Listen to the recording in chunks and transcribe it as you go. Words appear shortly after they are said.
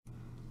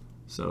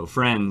So,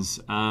 friends,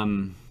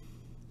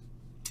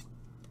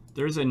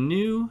 there's a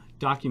new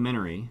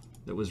documentary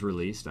that was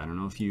released. I don't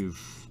know if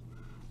you've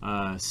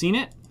seen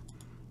it,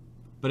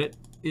 but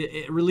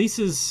it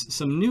releases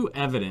some new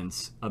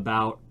evidence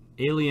about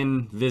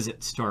alien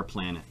visits to our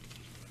planet.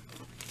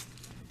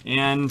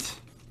 And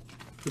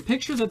the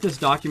picture that this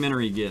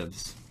documentary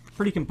gives,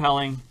 pretty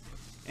compelling.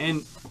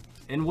 And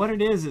what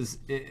it is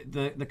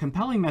the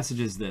compelling message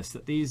is this,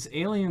 that these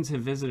aliens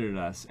have visited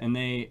us and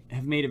they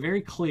have made it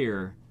very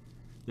clear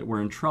that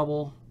we're in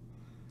trouble,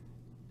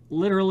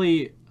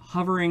 literally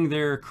hovering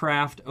their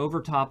craft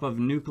over top of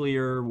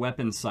nuclear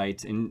weapon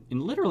sites and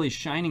literally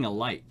shining a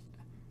light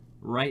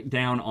right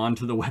down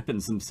onto the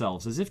weapons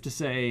themselves, as if to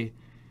say,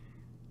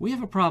 we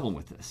have a problem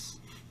with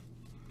this.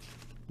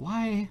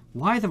 Why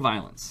the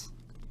violence?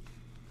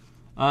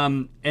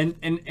 And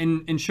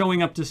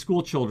showing up to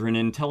school children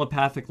and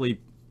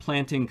telepathically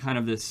planting kind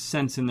of this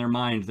sense in their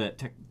mind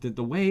that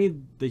the way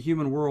the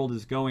human world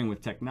is going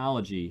with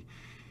technology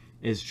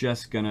is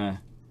just gonna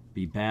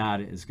be bad,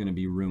 is gonna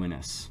be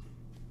ruinous.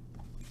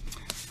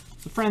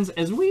 So friends,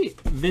 as we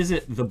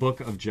visit the book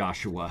of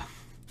Joshua,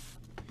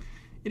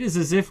 it is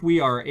as if we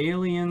are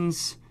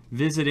aliens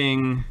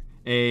visiting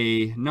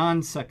a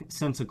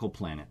nonsensical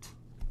planet.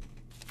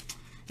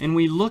 And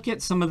we look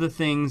at some of the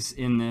things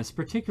in this,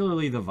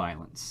 particularly the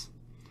violence,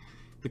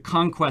 the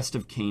conquest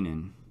of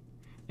Canaan,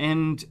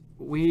 and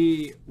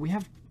we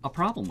have a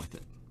problem with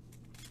it.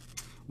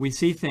 We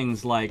see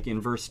things like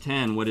in verse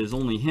 10, what is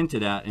only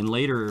hinted at and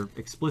later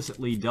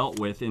explicitly dealt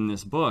with in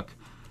this book.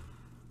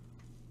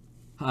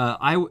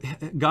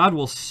 God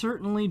will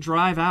certainly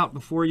drive out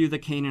before you the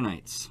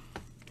Canaanites,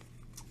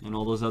 and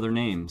all those other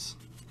names.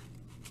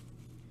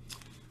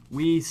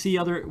 We see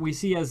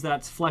as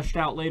that's fleshed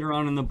out later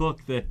on in the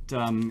book that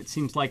it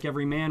seems like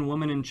every man,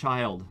 woman, and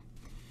child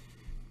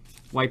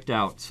wiped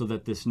out so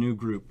that this new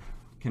group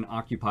can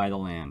occupy the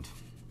land.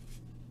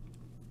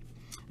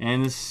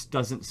 And this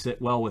doesn't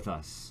sit well with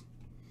us.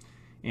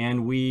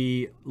 And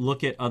we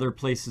look at other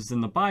places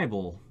in the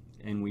Bible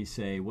and we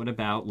say, what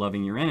about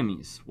loving your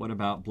enemies? What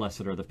about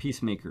blessed are the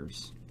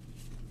peacemakers?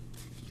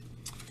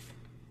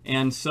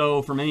 And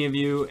so for many of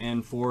you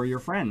and for your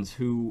friends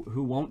who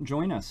won't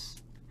join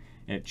us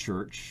at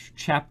church,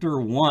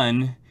 chapter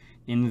 1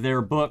 in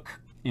their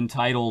book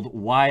entitled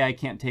Why I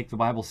Can't Take the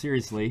Bible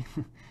Seriously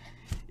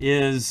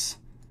is,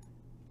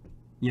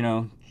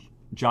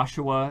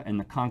 Joshua and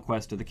the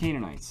conquest of the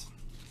Canaanites.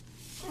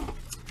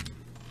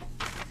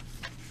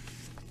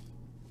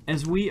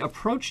 As we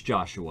approach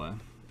Joshua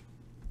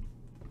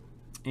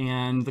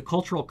and the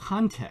cultural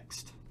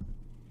context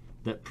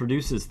that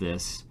produces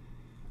this,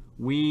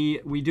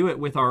 we do it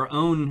with our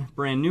own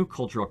brand new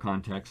cultural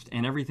context,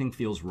 and everything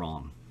feels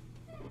wrong.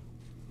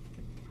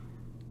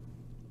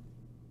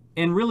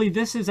 And really,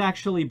 this is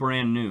actually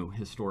brand new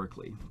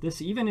historically.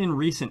 This, even in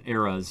recent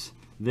eras,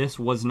 this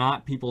was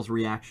not people's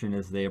reaction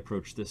as they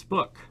approached this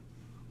book.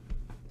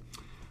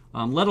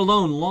 Let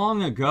alone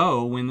long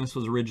ago, when this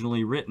was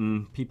originally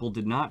written, people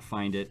did not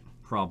find it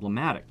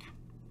problematic.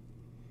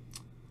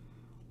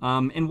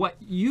 And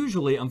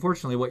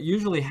unfortunately, what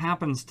usually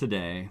happens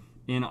today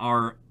in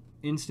our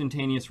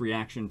instantaneous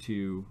reaction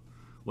to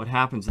what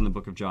happens in the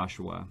book of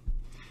Joshua,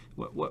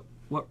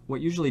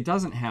 what usually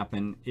doesn't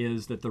happen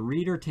is that the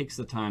reader takes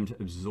the time to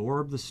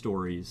absorb the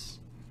stories,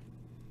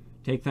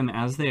 take them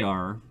as they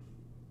are,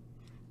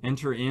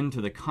 enter into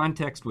the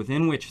context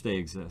within which they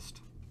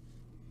exist,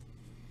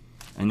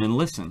 and then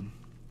listen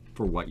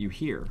for what you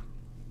hear.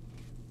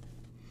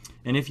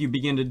 And if you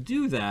begin to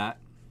do that,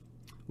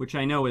 which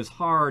I know is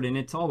hard and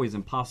it's always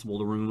impossible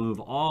to remove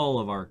all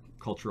of our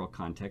cultural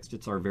context,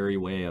 it's our very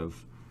way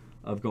of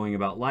going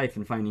about life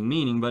and finding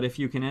meaning, but if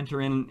you can enter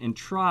in and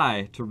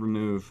try to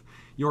remove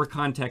your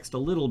context a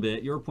little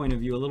bit, your point of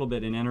view a little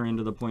bit, and enter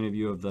into the point of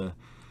view of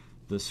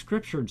the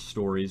scripture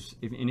stories,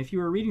 and if you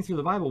were reading through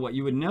the Bible, what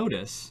you would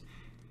notice,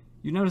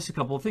 a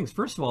couple of things.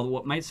 First of all,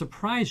 what might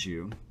surprise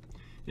you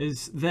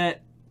is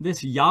that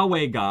this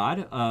Yahweh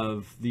God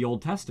of the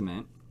Old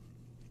Testament,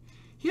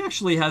 he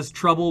actually has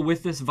trouble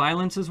with this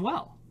violence as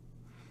well.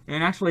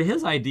 And actually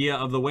his idea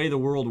of the way the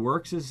world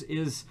works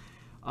is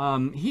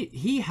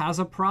he has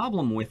a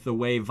problem with the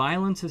way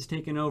violence has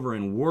taken over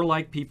and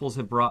warlike peoples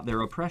have brought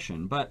their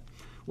oppression. But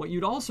what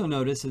you'd also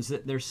notice is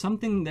that there's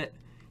something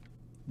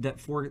that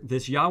for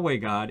this Yahweh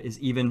God is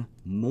even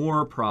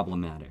more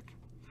problematic.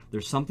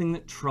 There's something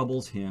that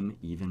troubles him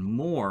even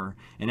more.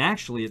 And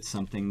actually it's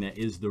something that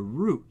is the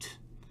root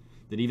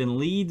that even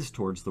leads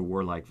towards the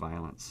warlike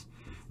violence.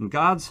 And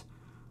God's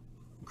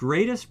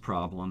greatest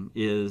problem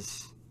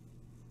is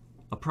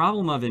a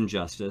problem of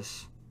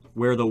injustice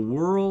where the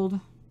world,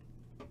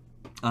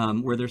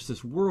 where there's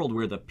this world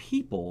where the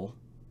people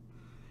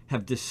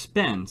have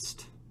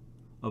dispensed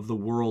of the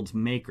world's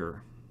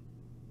maker.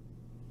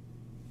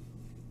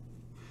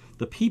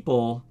 The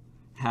people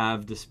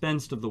have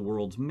dispensed of the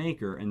world's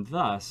maker, and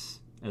thus,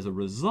 as a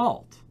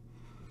result,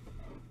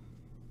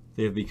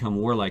 they have become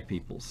warlike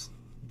peoples.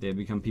 They have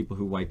become people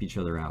who wipe each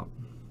other out.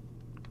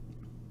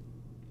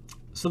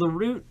 So the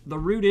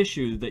root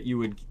issue that you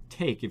would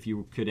take if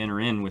you could enter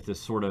in with this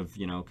sort of,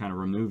 kind of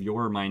remove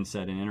your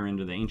mindset and enter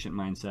into the ancient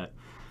mindset,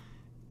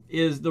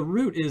 is the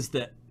root is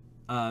that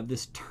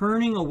this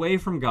turning away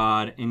from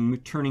God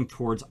and turning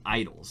towards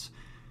idols,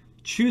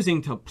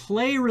 choosing to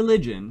play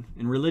religion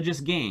and religious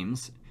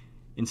games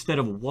instead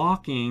of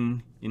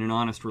walking in an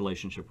honest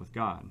relationship with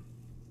God.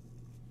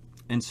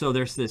 And so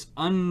there's this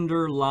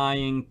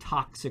underlying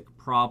toxic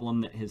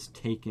problem that has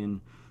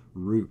taken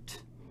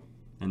root.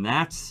 And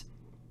that's,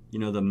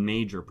 the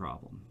major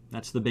problem.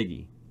 That's the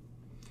biggie.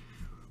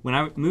 When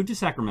I moved to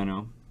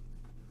Sacramento,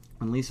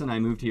 when Lisa and I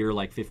moved here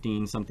like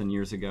 15-something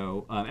years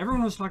ago,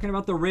 everyone was talking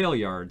about the rail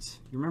yards.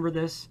 You remember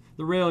this?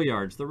 The rail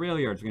yards. We're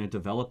going to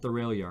develop the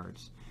rail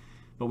yards.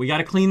 But we got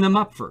to clean them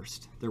up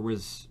first. There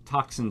was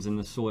toxins in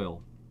the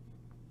soil.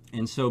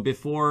 And so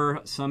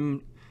before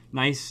some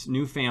nice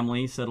new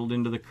family settled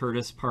into the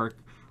Curtis Park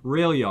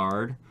rail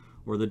yard,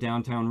 or the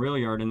downtown rail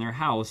yard in their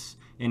house,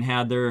 and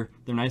had their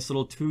nice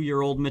little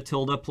 2-year-old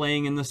Matilda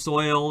playing in the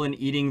soil and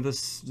eating the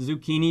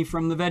zucchini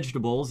from the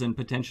vegetables and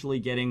potentially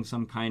getting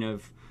some kind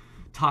of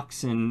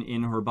toxin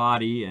in her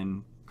body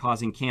and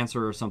causing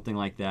cancer or something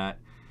like that,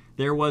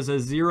 there was a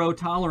zero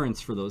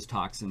tolerance for those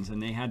toxins,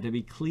 and they had to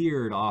be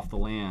cleared off the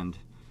land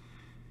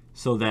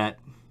so that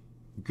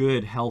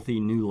good,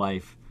 healthy, new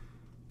life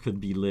could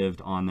be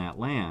lived on that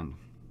land.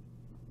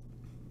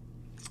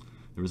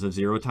 There was a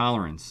zero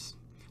tolerance.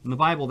 In the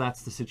Bible,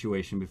 that's the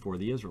situation before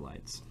the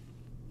Israelites.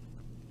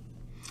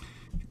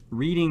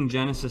 Reading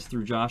Genesis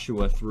through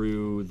Joshua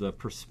through the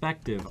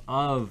perspective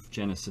of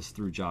Genesis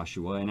through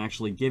Joshua and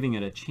actually giving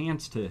it a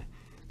chance to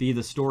be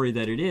the story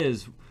that it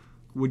is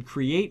would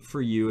create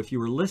for you, if you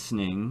were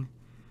listening,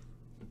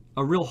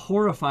 a real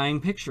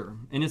horrifying picture.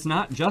 And it's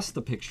not just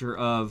the picture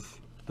of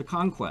the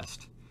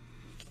conquest.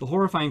 The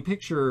horrifying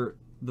picture,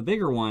 the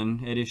bigger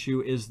one at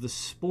issue, is the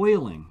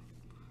spoiling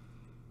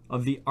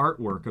of the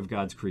artwork of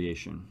God's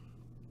creation,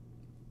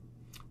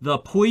 the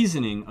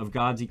poisoning of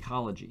God's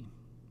ecology,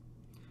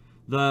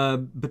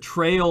 the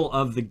betrayal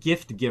of the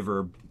gift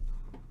giver,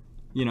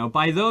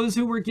 by those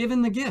who were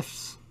given the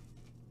gifts,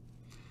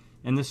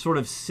 and this sort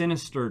of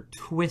sinister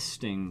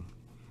twisting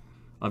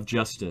of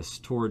justice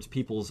towards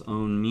people's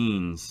own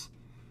means,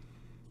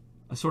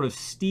 a sort of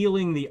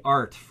stealing the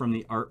art from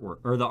the artwork,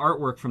 or the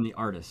artwork from the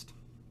artist.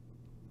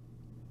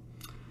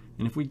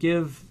 And if we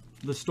give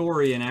the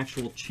story an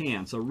actual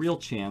chance, a real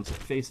chance at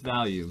face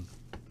value,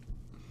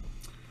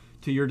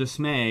 to your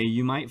dismay,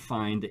 you might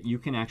find that you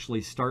can actually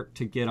start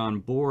to get on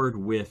board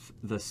with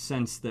the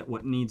sense that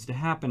what needs to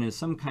happen is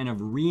some kind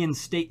of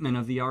reinstatement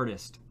of the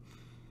artist,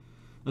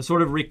 a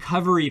sort of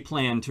recovery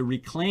plan to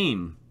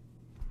reclaim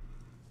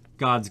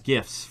God's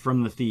gifts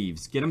from the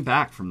thieves, get them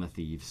back from the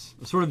thieves,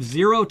 a sort of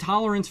zero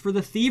tolerance for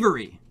the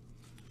thievery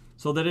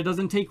so that it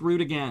doesn't take root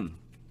again,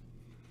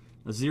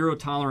 a zero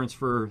tolerance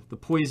for the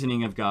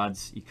poisoning of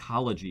God's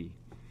ecology.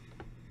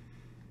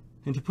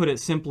 And to put it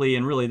simply,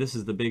 and really this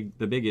is the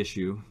big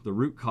issue, the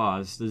root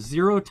cause, the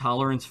zero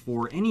tolerance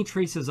for any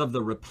traces of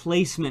the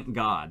replacement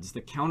gods,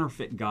 the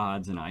counterfeit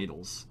gods and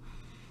idols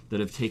that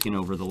have taken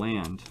over the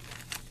land.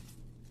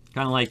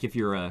 Kind of like if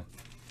you're a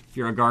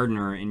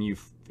gardener and you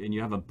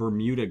have a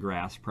Bermuda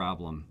grass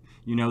problem.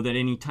 You know that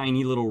any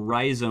tiny little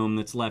rhizome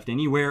that's left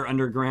anywhere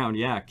underground,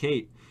 yeah,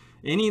 Kate,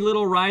 any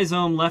little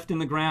rhizome left in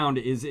the ground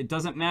it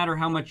doesn't matter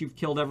how much you've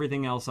killed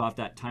everything else off,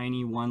 that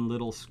tiny one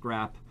little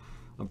scrap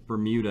of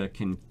Bermuda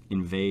can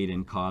invade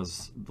and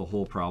cause the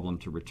whole problem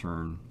to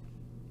return.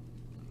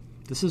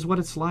 This is what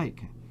it's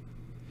like.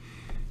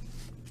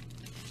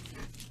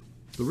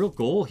 The real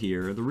goal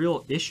here, the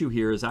real issue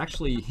here is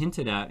actually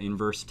hinted at in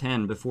verse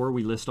 10 before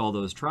we list all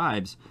those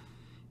tribes,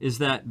 is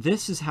that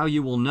this is how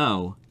you will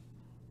know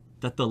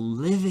that the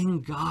living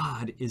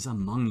God is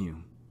among you.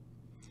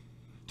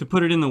 To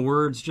put it in the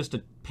words just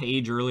a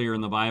page earlier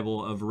in the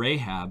Bible of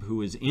Rahab,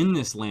 who is in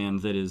this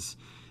land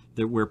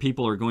where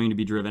people are going to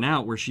be driven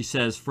out, where she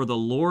says, "For the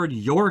Lord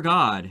your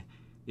God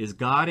is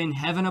God in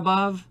heaven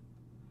above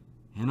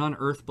and on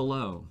earth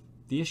below."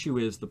 The issue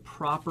is the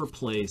proper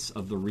place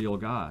of the real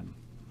God.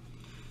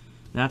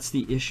 That's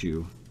the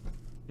issue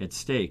at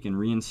stake in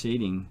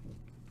reinstating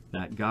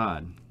that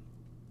God.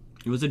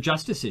 It was a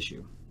justice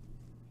issue.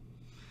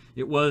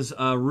 It was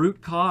a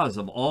root cause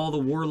of all the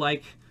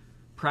warlike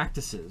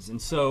practices.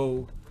 And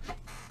so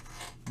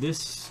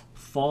this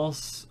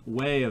false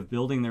way of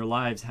building their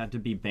lives had to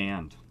be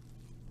banned.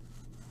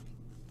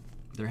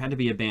 There had to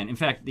be a ban. In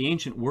fact, the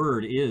ancient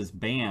word is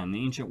ban. The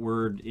ancient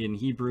word in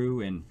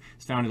Hebrew, and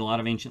it's found in a lot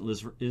of ancient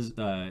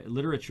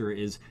literature,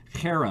 is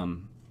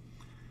cherem.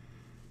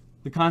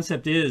 The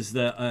concept is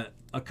that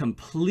a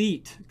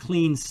complete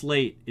clean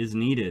slate is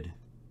needed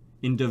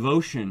in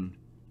devotion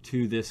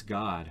to this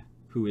God,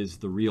 who is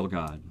the real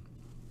God.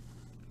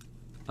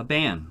 A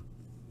ban.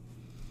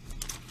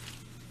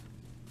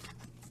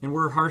 And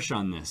we're harsh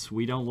on this.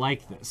 We don't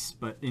like this.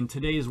 But in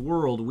today's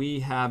world, we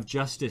have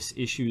justice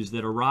issues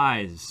that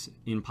arise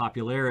in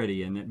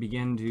popularity and that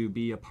begin to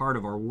be a part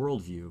of our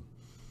worldview.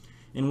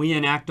 And we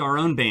enact our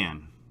own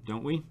ban,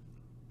 don't we?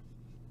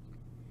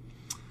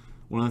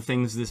 One of the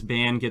things this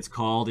ban gets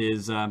called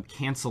is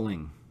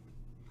canceling.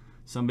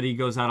 Somebody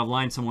goes out of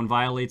line, someone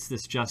violates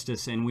this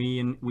justice, and we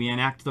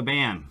enact the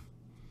ban.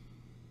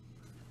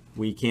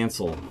 We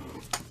cancel.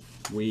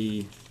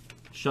 We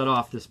shut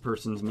off this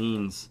person's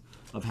means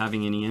of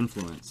having any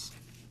influence.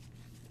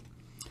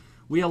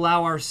 We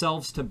allow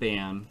ourselves to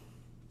ban,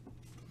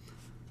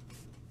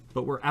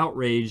 but we're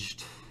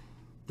outraged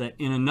that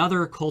in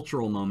another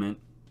cultural moment,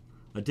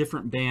 a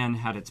different ban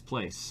had its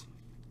place.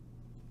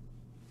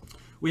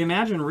 We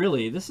imagine,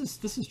 really, this is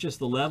just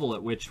the level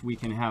at which we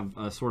can have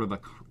a sort of a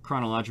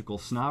chronological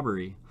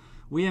snobbery.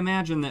 We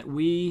imagine that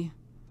we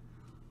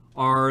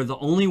are the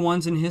only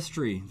ones in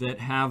history that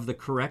have the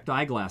correct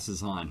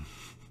eyeglasses on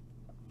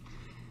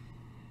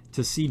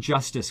to see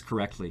justice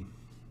correctly.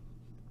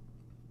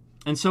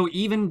 And so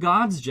even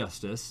God's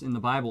justice in the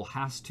Bible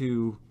has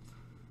to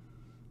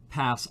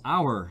pass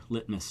our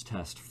litmus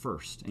test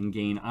first and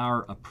gain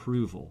our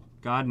approval.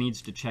 God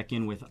needs to check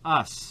in with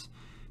us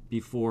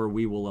before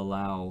we will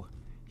allow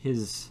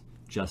his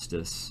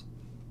justice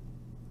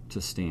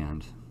to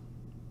stand.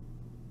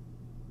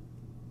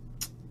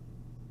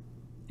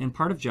 And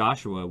part of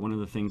Joshua, one of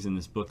the things in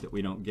this book that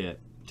we don't get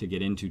to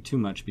get into too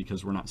much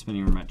because we're not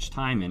spending much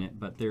time in it,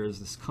 but there is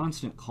this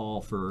constant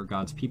call for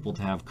God's people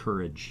to have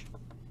courage.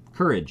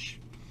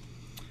 Courage.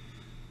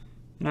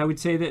 And I would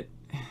say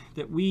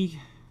that we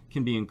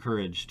can be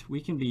encouraged.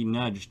 We can be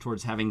nudged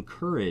towards having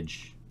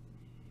courage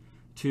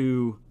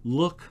to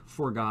look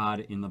for God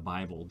in the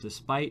Bible,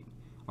 despite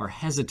our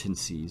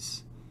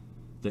hesitancies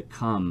that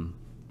come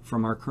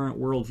from our current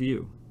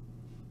worldview.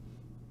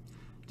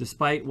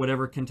 Despite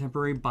whatever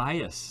contemporary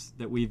bias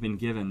that we've been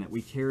given, that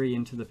we carry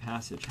into the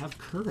passage, have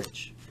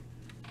courage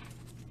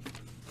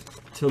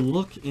to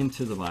look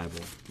into the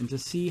Bible and to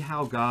see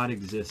how God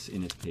exists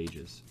in its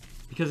pages.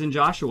 Because in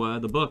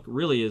Joshua, the book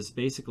really is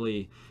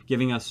basically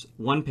giving us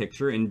one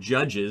picture, and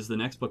Judges, the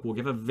next book, will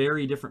give a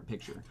very different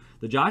picture.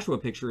 The Joshua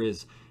picture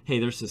is, hey,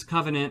 there's this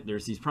covenant,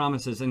 there's these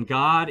promises, and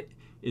God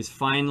is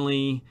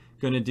finally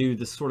going to do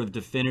this sort of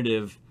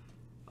definitive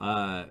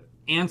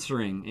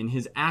answering in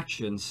his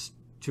actions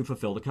to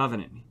fulfill the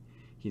covenant.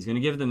 He's going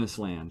to give them this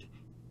land.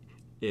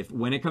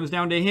 When it comes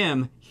down to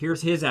him,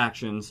 here's his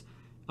actions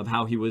of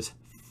how he was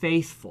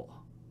faithful.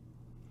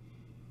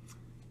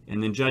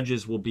 And then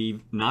Judges will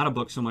be not a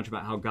book so much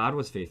about how God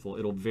was faithful.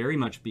 It'll very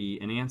much be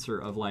an answer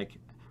of like,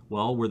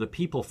 well, were the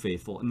people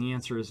faithful? And the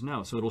answer is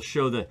no. So it'll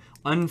show the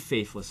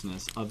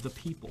unfaithlessness of the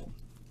people.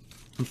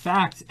 In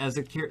fact, as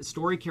the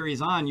story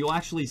carries on, you'll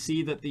actually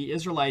see that the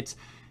Israelites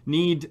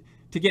need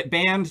to get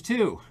banned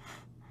too.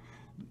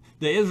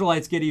 The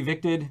Israelites get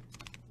evicted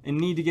and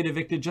need to get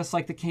evicted just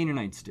like the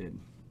Canaanites did.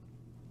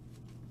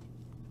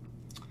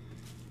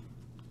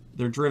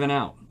 They're driven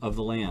out of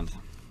the land.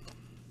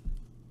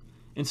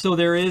 And so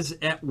there is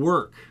at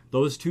work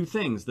those two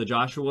things, the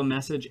Joshua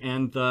message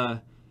and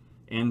the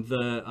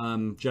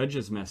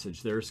Judges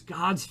message. There's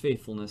God's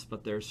faithfulness,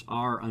 but there's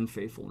our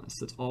unfaithfulness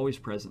that's always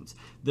present.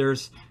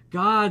 There's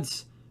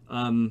God's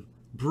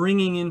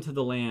bringing into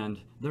the land.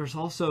 There's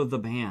also the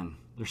ban.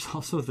 There's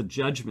also the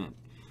judgment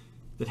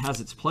that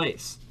has its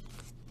place.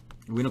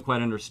 We don't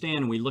quite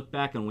understand. We look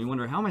back and we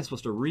wonder, how am I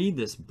supposed to read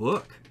this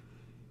book?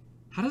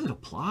 How does it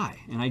apply?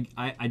 And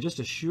I just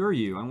assure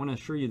you, I want to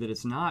assure you that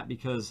it's not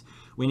because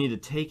we need to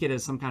take it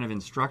as some kind of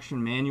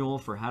instruction manual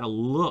for how to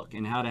look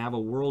and how to have a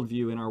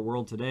worldview in our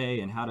world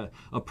today and how to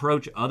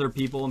approach other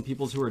people and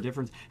peoples who are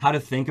different, how to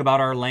think about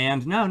our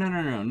land. No,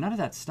 none of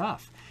that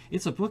stuff.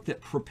 It's a book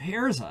that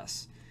prepares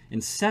us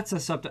and sets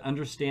us up to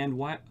understand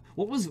what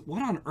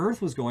on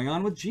earth was going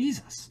on with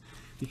Jesus.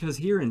 Because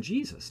here in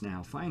Jesus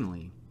now,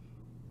 finally,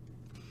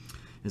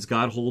 as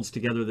God holds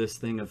together this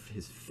thing of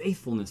his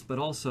faithfulness, but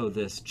also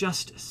this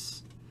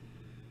justice,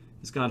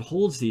 as God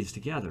holds these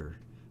together,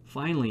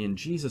 finally in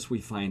Jesus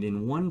we find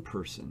in one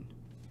person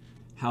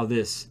how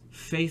this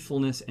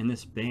faithfulness and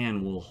this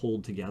ban will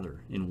hold together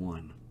in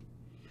one.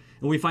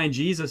 And we find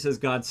Jesus as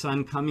God's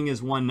Son coming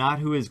as one not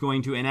who is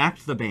going to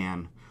enact the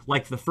ban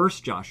like the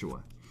first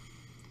Joshua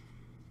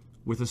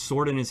with a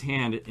sword in his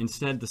hand.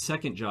 Instead, the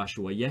second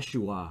Joshua,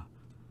 Yeshua,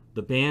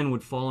 the ban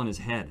would fall on his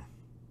head.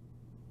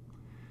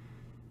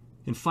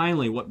 And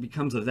finally, what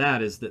becomes of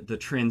that is that the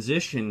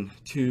transition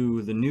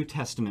to the New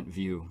Testament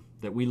view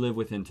that we live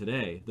within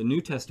today, the New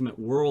Testament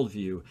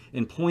worldview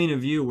and point of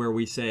view where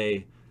we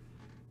say,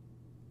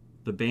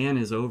 the ban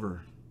is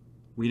over.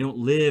 We don't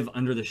live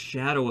under the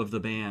shadow of the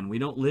ban. We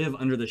don't live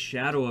under the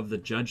shadow of the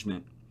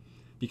judgment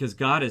because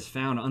God has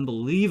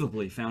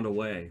unbelievably found a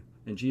way,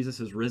 and Jesus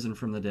has risen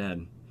from the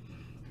dead.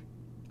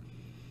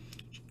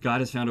 God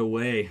has found a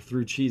way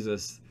through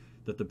Jesus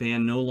that the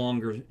ban no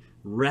longer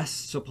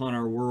rests upon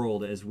our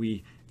world as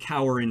we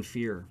cower in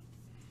fear.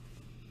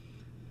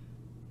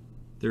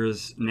 There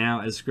is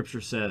now, as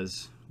Scripture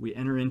says, we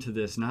enter into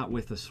this not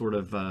with a sort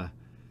of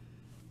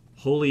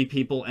holy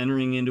people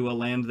entering into a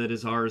land that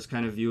is ours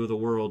kind of view of the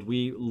world.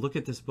 We look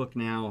at this book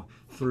now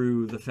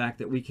through the fact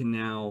that we can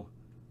now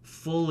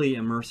fully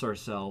immerse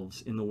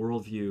ourselves in the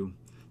worldview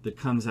that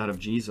comes out of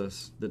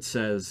Jesus that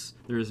says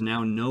there is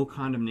now no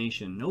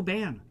condemnation, no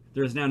ban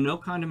There is now no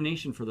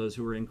condemnation for those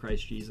who are in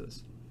Christ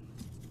Jesus.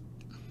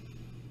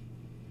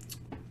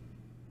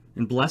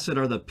 And blessed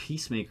are the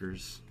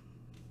peacemakers.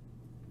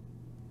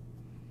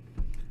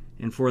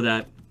 And for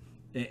that,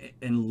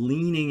 and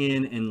leaning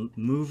in and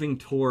moving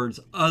towards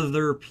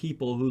other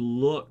people who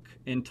look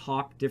and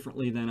talk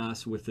differently than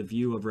us with the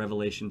view of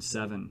Revelation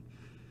 7.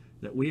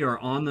 That we are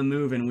on the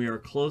move and we are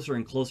closer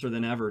and closer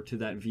than ever to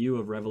that view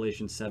of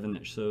Revelation 7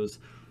 that shows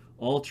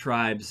all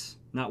tribes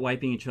not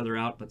wiping each other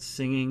out, but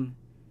singing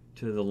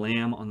to the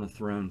Lamb on the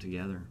throne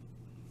together.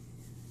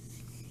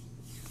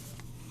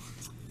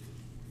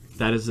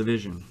 That is the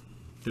vision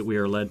that we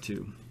are led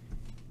to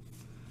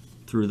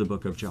through the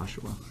book of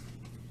Joshua.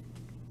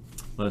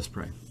 Let us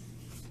pray.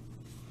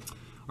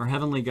 Our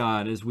heavenly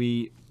God, as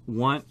we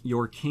want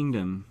your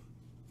kingdom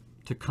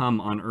to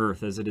come on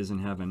earth as it is in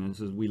heaven,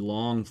 as we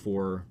long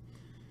for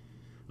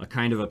a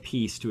kind of a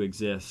peace to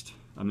exist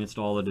amidst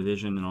all the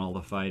division and all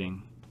the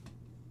fighting,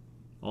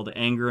 all the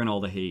anger and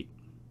all the hate,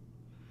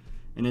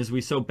 and as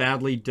we so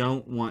badly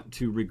don't want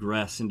to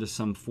regress into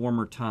some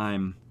former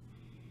time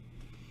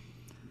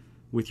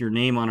with your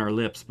name on our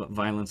lips but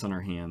violence on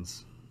our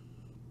hands.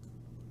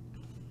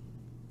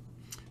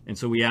 And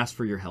so we ask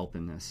for your help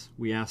in this.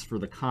 We ask for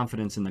the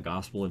confidence in the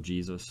gospel of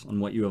Jesus, on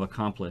what you have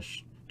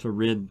accomplished to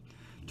rid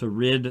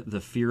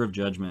the fear of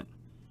judgment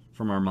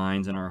from our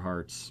minds and our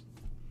hearts,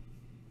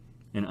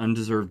 and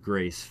undeserved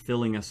grace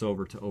filling us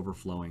over to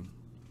overflowing.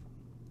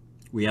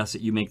 We ask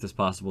that you make this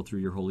possible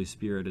through your Holy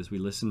Spirit as we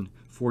listen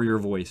for your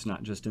voice,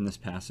 not just in this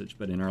passage,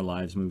 but in our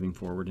lives moving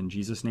forward. In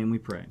Jesus' name we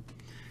pray.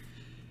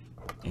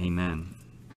 Amen.